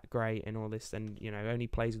actually that great and all this, and you know, only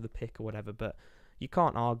plays with a pick or whatever. But you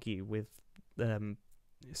can't argue with.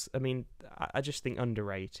 I mean, I just think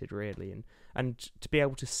underrated, really, and to be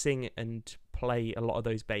able to sing and play a lot of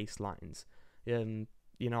those bass lines, you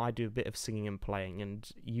know, I do a bit of singing and playing, and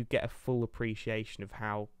you get a full appreciation of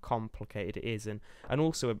how complicated it is, and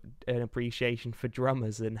also an appreciation for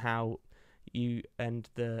drummers and how you and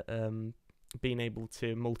the being able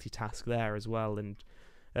to multitask there as well, and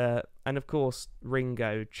of course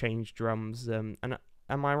Ringo changed drums, and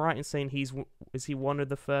am I right in saying is he one of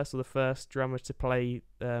the first drummer to play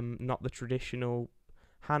not the traditional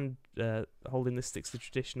hand holding the sticks the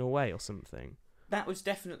traditional way or something? That was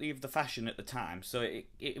definitely of the fashion at the time. So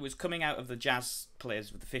it was coming out of the jazz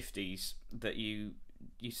players of the 50s that you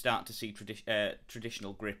start to see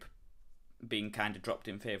traditional grip being kind of dropped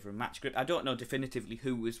in favour of match grip. I don't know definitively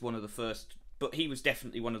who was one of the first, but he was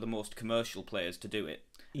definitely one of the most commercial players to do it,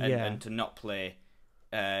 and to not play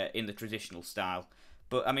in the traditional style.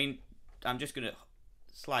 But I mean, I'm just going to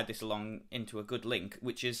slide this along into a good link,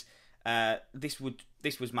 which is this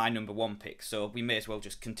was my number one pick, so we may as well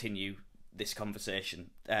just continue this conversation.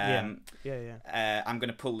 I'm going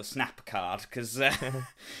to pull the snap card because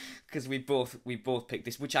we both picked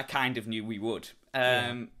this, which I kind of knew we would.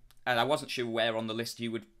 And I wasn't sure where on the list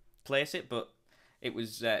you would place it, but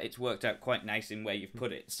it's worked out quite nice in where you've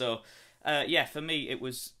put it. So for me it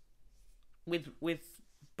was with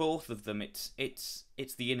both of them. It's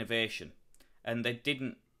the innovation, and they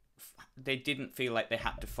didn't feel like they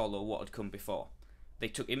had to follow what had come before. They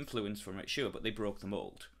took influence from it, sure, but they broke the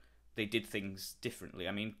mold. They did things differently.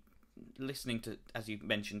 I mean, listening to, as you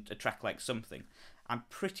mentioned, a track like Something, I'm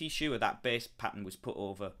pretty sure that bass pattern was put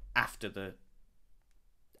over after the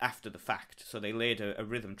fact. So they laid a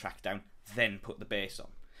rhythm track down, then put the bass on,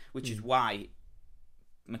 which is why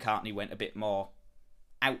McCartney went a bit more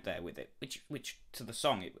out there with it, which to the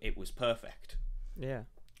song it was perfect. Yeah.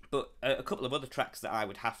 But a couple of other tracks that I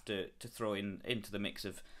would have to throw into the mix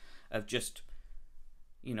of just,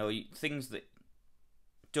 you know, things that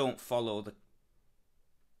don't follow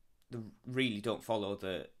really don't follow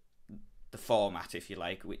the format, if you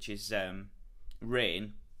like, which is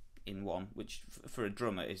Rain in one, which for a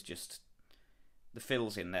drummer is just, the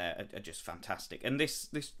fills in there are just fantastic. And this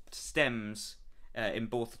stems in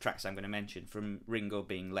both the tracks I'm going to mention from Ringo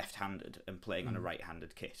being left-handed and playing on a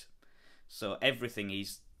right-handed kit. So every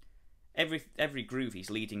groove he's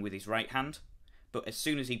leading with his right hand, but as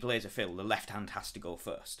soon as he plays a fill, the left hand has to go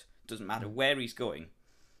first. Doesn't matter where he's going.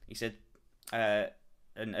 He said,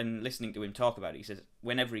 and listening to him talk about it, he says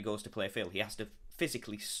whenever he goes to play a fill, he has to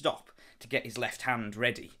physically stop to get his left hand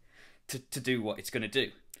ready to do what it's going to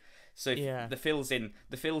do. So the fills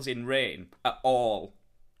in Rain are all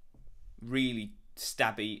really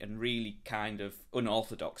stabby and really kind of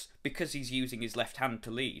unorthodox because he's using his left hand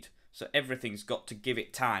to lead. So everything's got to give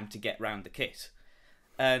it time to get round the kit.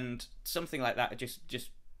 And something like that,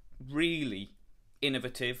 just really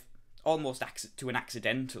innovative, almost to an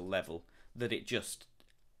accidental level, that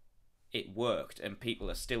it worked, and people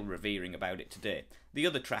are still revering about it today. The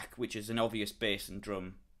other track, which is an obvious bass and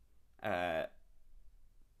drum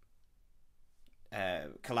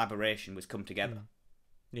collaboration, was Come Together.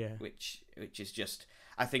 Yeah. Which is just,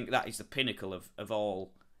 I think that is the pinnacle of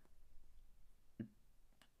all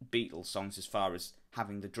Beatles songs as far as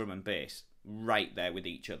having the drum and bass right there with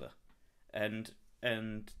each other, and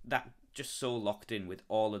that just so locked in with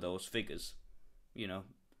all of those figures. You know,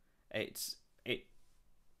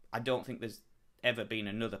 I don't think there's ever been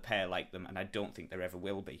another pair like them, and I don't think there ever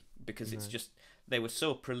will be, because it's just, they were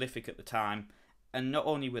so prolific at the time, and not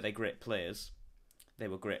only were they great players, they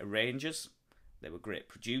were great arrangers, they were great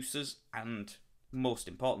producers, and most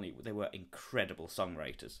importantly, they were incredible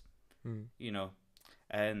songwriters. You know,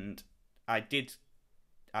 and I've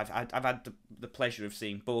had the pleasure of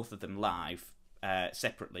seeing both of them live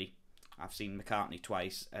separately. I've seen McCartney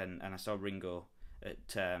twice, and I saw Ringo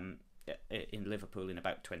in Liverpool in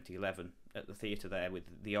about 2011 at the theatre there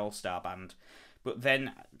with the All-Star Band. But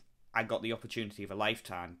then I got the opportunity of a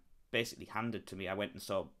lifetime basically handed to me. I went and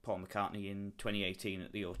saw Paul McCartney in 2018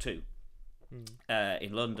 at the O2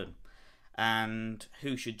 in London, and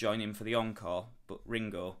who should join him for the encore but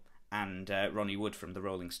Ringo and Ronnie Wood from the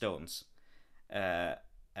Rolling Stones. As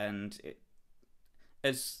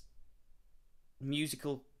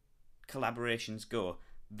musical collaborations go,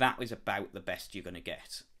 that was about the best you're going to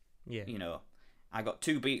get. Yeah. You know, I got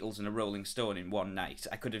two Beatles and a Rolling Stone in one night.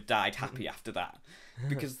 I could have died happy after that,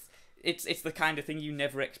 because it's the kind of thing you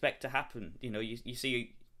never expect to happen. You know, you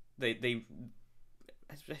see they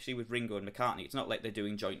especially with Ringo and McCartney, it's not like they're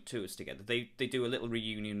doing joint tours together. They do a little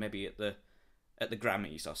reunion maybe at the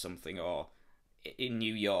Grammys or something, or in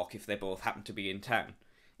New York if they both happen to be in town.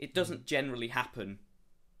 It doesn't generally happen,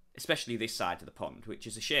 especially this side of the pond, which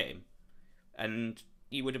is a shame. And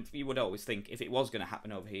you would always think if it was going to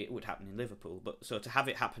happen over here, it would happen in Liverpool. But so to have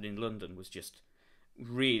it happen in London was just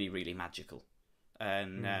really, really magical,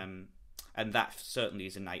 and that certainly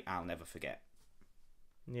is a night I'll never forget.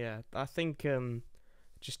 Yeah, I think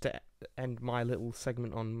just to end my little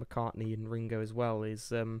segment on McCartney and Ringo as well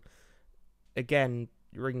is again,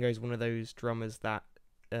 Ringo's one of those drummers that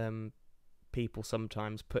people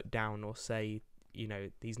sometimes put down or say, you know,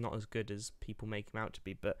 he's not as good as people make him out to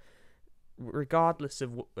be. But regardless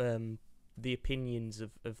of the opinions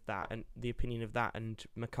of that, and the opinion of that and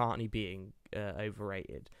McCartney being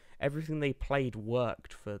overrated, everything they played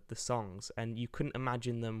worked for the songs, and you couldn't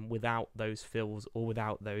imagine them without those fills or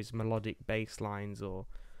without those melodic bass lines. Or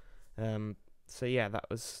so yeah,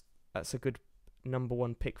 that's a good number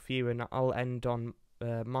one pick for you, and I'll end on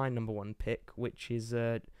my number one pick, which is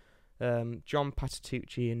John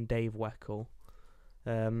Patitucci and Dave Weckl,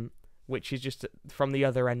 which is just from the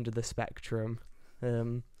other end of the spectrum.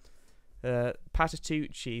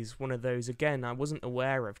 Patitucci's one of those, again, I wasn't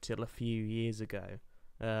aware of till a few years ago,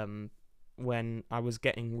 when I was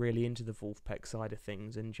getting really into the Wolfpack side of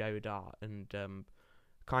things and Joe Dart and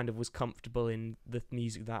kind of was comfortable in the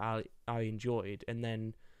music that I enjoyed, and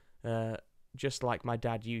then just like my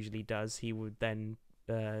dad usually does, he would then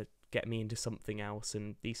get me into something else,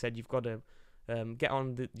 and he said, you've got to get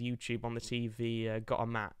on the YouTube, on the TV, Got a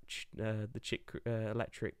Match, the Chick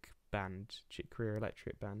Electric Band, Chick Corea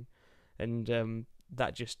Electric Band, and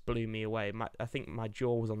that just blew me away. I think my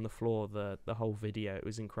jaw was on the floor the whole video. It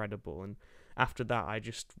was incredible, and after that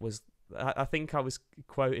I think I was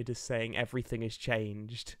quoted as saying everything has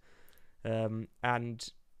changed, and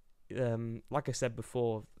like I said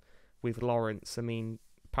before with Lawrence, I mean,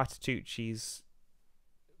 Patitucci's,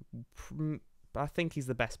 I think he's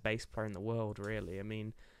the best bass player in the world, really. I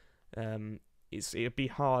mean, it'd be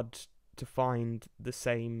hard to find the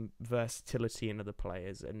same versatility in other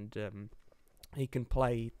players, and he can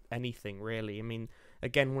play anything, really. I mean,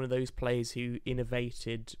 again, one of those players who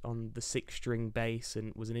innovated on the 6-string bass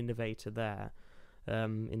and was an innovator there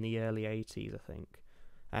in the early 80s, I think,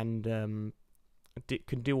 and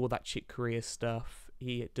can do all that Chick Corea stuff.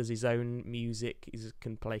 He does his own music. He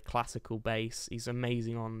can play classical bass. He's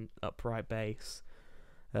amazing on upright bass,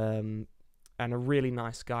 and a really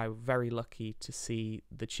nice guy. Very lucky to see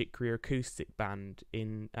the Chick Corea acoustic band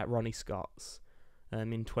at Ronnie Scott's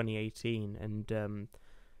in 2018, and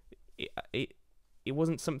it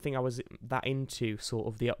wasn't something I was that into, sort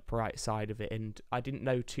of the upright side of it, and I didn't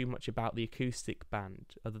know too much about the acoustic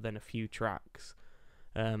band other than a few tracks.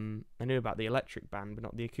 I knew about the electric band, but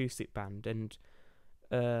not the acoustic band, and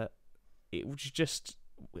it was just,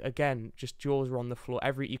 again, just jaws were on the floor.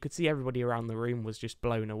 You could see everybody around the room was just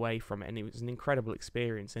blown away from it, and it was an incredible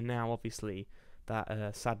experience. And now, obviously,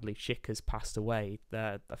 that sadly Chick has passed away,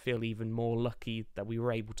 I feel even more lucky that we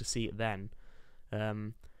were able to see it then.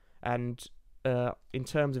 And in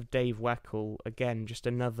terms of Dave Weckl, again, just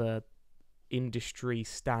another industry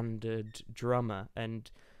standard drummer,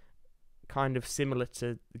 and kind of similar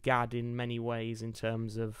to Gad in many ways in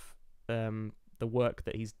terms of the work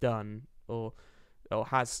that he's done, or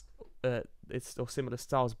has or similar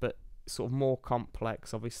styles, but sort of more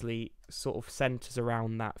complex. Obviously, sort of centers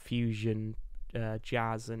around that fusion,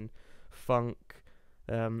 jazz and funk.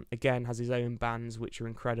 Again, has his own bands which are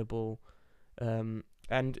incredible,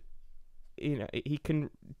 and you know, he can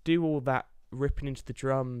do all that ripping into the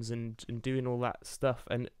drums and doing all that stuff,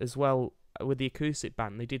 and as well with the acoustic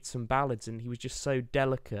band they did some ballads, and he was just so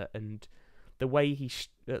delicate, and the way he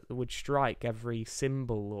would strike every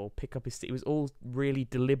cymbal or pick up it was all really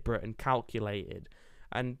deliberate and calculated,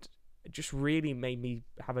 and it just really made me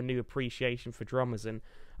have a new appreciation for drummers. And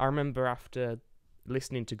I remember after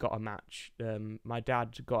listening to Got a Match, my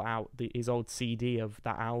dad got out his old CD of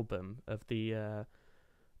that album of the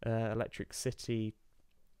Electric City,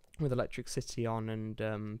 with Electric City on,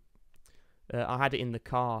 and I had it in the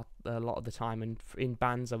car a lot of the time, and in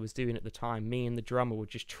bands I was doing at the time, me and the drummer were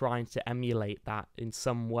just trying to emulate that in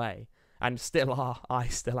some way, and still are. I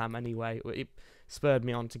still am anyway. It spurred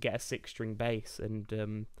me on to get a 6-string bass,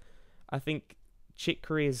 and I think Chick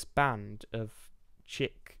Corea's band of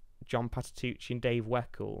Chick, John Patitucci and Dave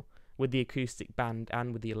Weckl, with the acoustic band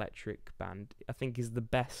and with the electric band, I think is the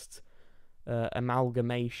best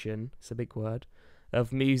amalgamation, it's a big word,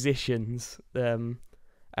 of musicians,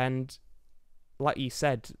 and like you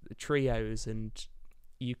said, trios, and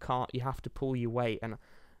you have to pull your weight,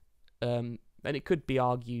 and it could be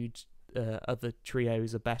argued other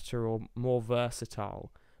trios are better or more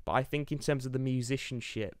versatile, but I think in terms of the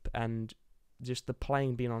musicianship and just the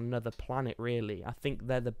playing being on another planet, really, I think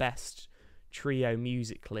they're the best trio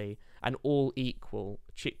musically, and all equal.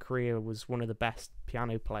 Chick Corea was one of the best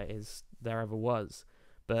piano players there ever was,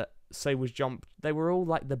 but so was John. They were all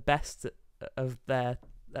like the best of their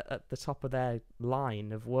at the top of their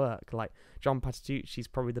line of work. Like John Patitucci's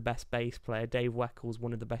probably the best bass player, Dave Weckl's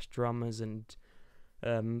one of the best drummers, and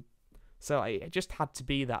so it just had to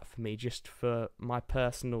be that for me, just for my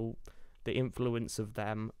personal, the influence of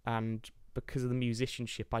them, and because of the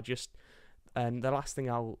musicianship. And the last thing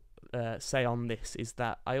I'll say on this is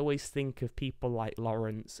that I always think of people like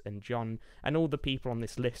Lawrence and John and all the people on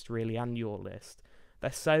this list, really, and your list.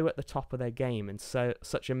 They're so at the top of their game and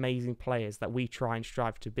such amazing players that we try and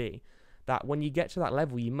strive to be, that when you get to that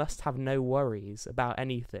level, you must have no worries about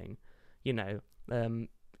anything. You know,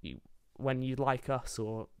 when you like us,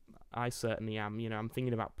 or I certainly am, you know, I'm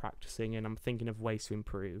thinking about practicing and I'm thinking of ways to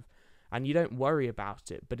improve. And you don't worry about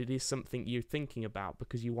it, but it is something you're thinking about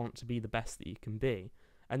because you want to be the best that you can be.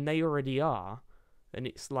 And they already are. And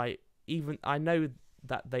it's like, even I know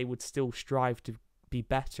that they would still strive to be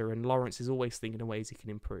better, and Lawrence is always thinking of ways he can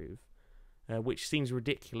improve, which seems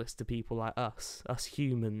ridiculous to people like us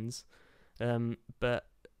humans, but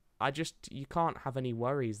you can't have any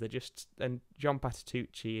worries. And John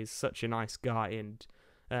Patitucci is such a nice guy,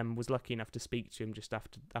 and was lucky enough to speak to him just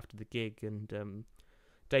after the gig, and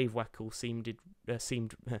Dave Weckl seemed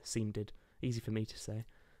easy for me to say.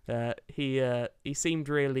 He seemed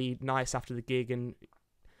really nice after the gig, and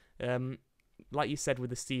like you said with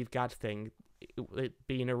the Steve Gadd thing, it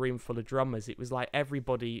being a room full of drummers, it was like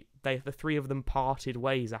everybody, the three of them parted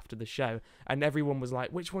ways after the show, and everyone was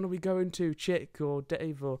like, which one are we going to, Chick or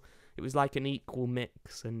Dave? Or it was like an equal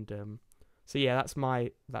mix, and so yeah, that's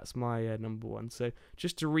my number one. So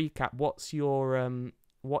just to recap, what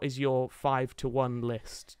is your 5-to-1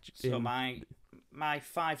 list? So my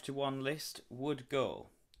 5-to-1 list would go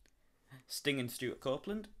Sting and Stuart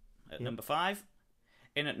Copeland at number 5.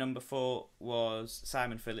 In at number 4 was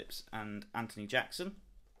Simon Phillips and Anthony Jackson.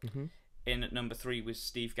 Mm-hmm. In at number 3 was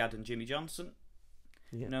Steve Gadd and Jimmy Johnson.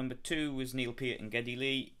 Yeah. Number 2 was Neil Peart and Geddy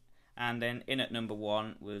Lee. And then in at number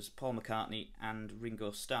 1 was Paul McCartney and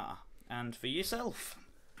Ringo Starr. And for yourself?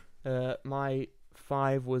 My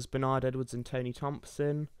 5 was Bernard Edwards and Tony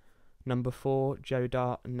Thompson. Number 4, Joe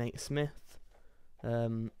Dart and Nate Smith.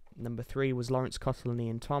 Number 3 was Lawrence Cottle and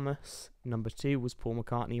Ian Thomas. Number 2 was Paul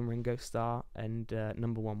McCartney and Ringo Starr. And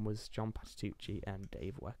number 1 was John Patitucci and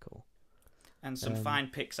Dave Weckl. And some fine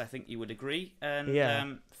picks, I think you would agree. And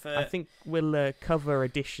yeah, I think we'll cover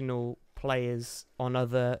additional players on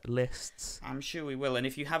other lists. I'm sure we will. And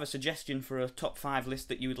if you have a suggestion for a top 5 list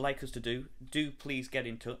that you would like us to do please get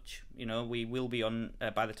in touch. You know, we will be on,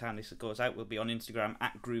 by the time this goes out, we'll be on Instagram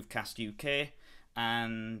at Groovecast UK.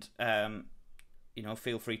 And, you know,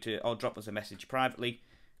 feel free to, or drop us a message privately,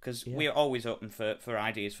 because we're always open for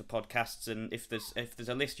ideas for podcasts. And if there's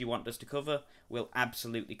a list you want us to cover, we'll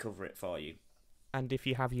absolutely cover it for you. And if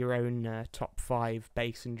you have your own top 5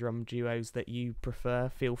 bass and drum duos that you prefer,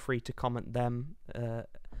 feel free to comment them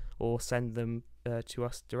or send them to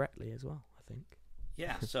us directly as well, I think.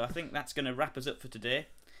 Yeah, so I think that's going to wrap us up for today.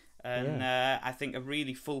 And I think a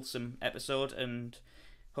really fulsome episode, and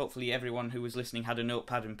hopefully everyone who was listening had a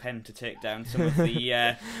notepad and pen to take down some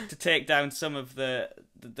of the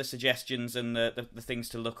the suggestions and the things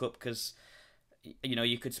to look up, because you know,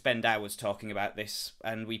 you could spend hours talking about this,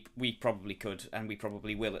 and we probably could, and we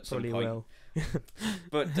probably will at some point.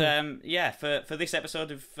 But yeah, for this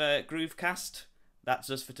episode of Groovecast, that's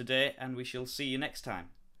us for today, and we shall see you next time.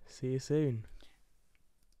 See you soon.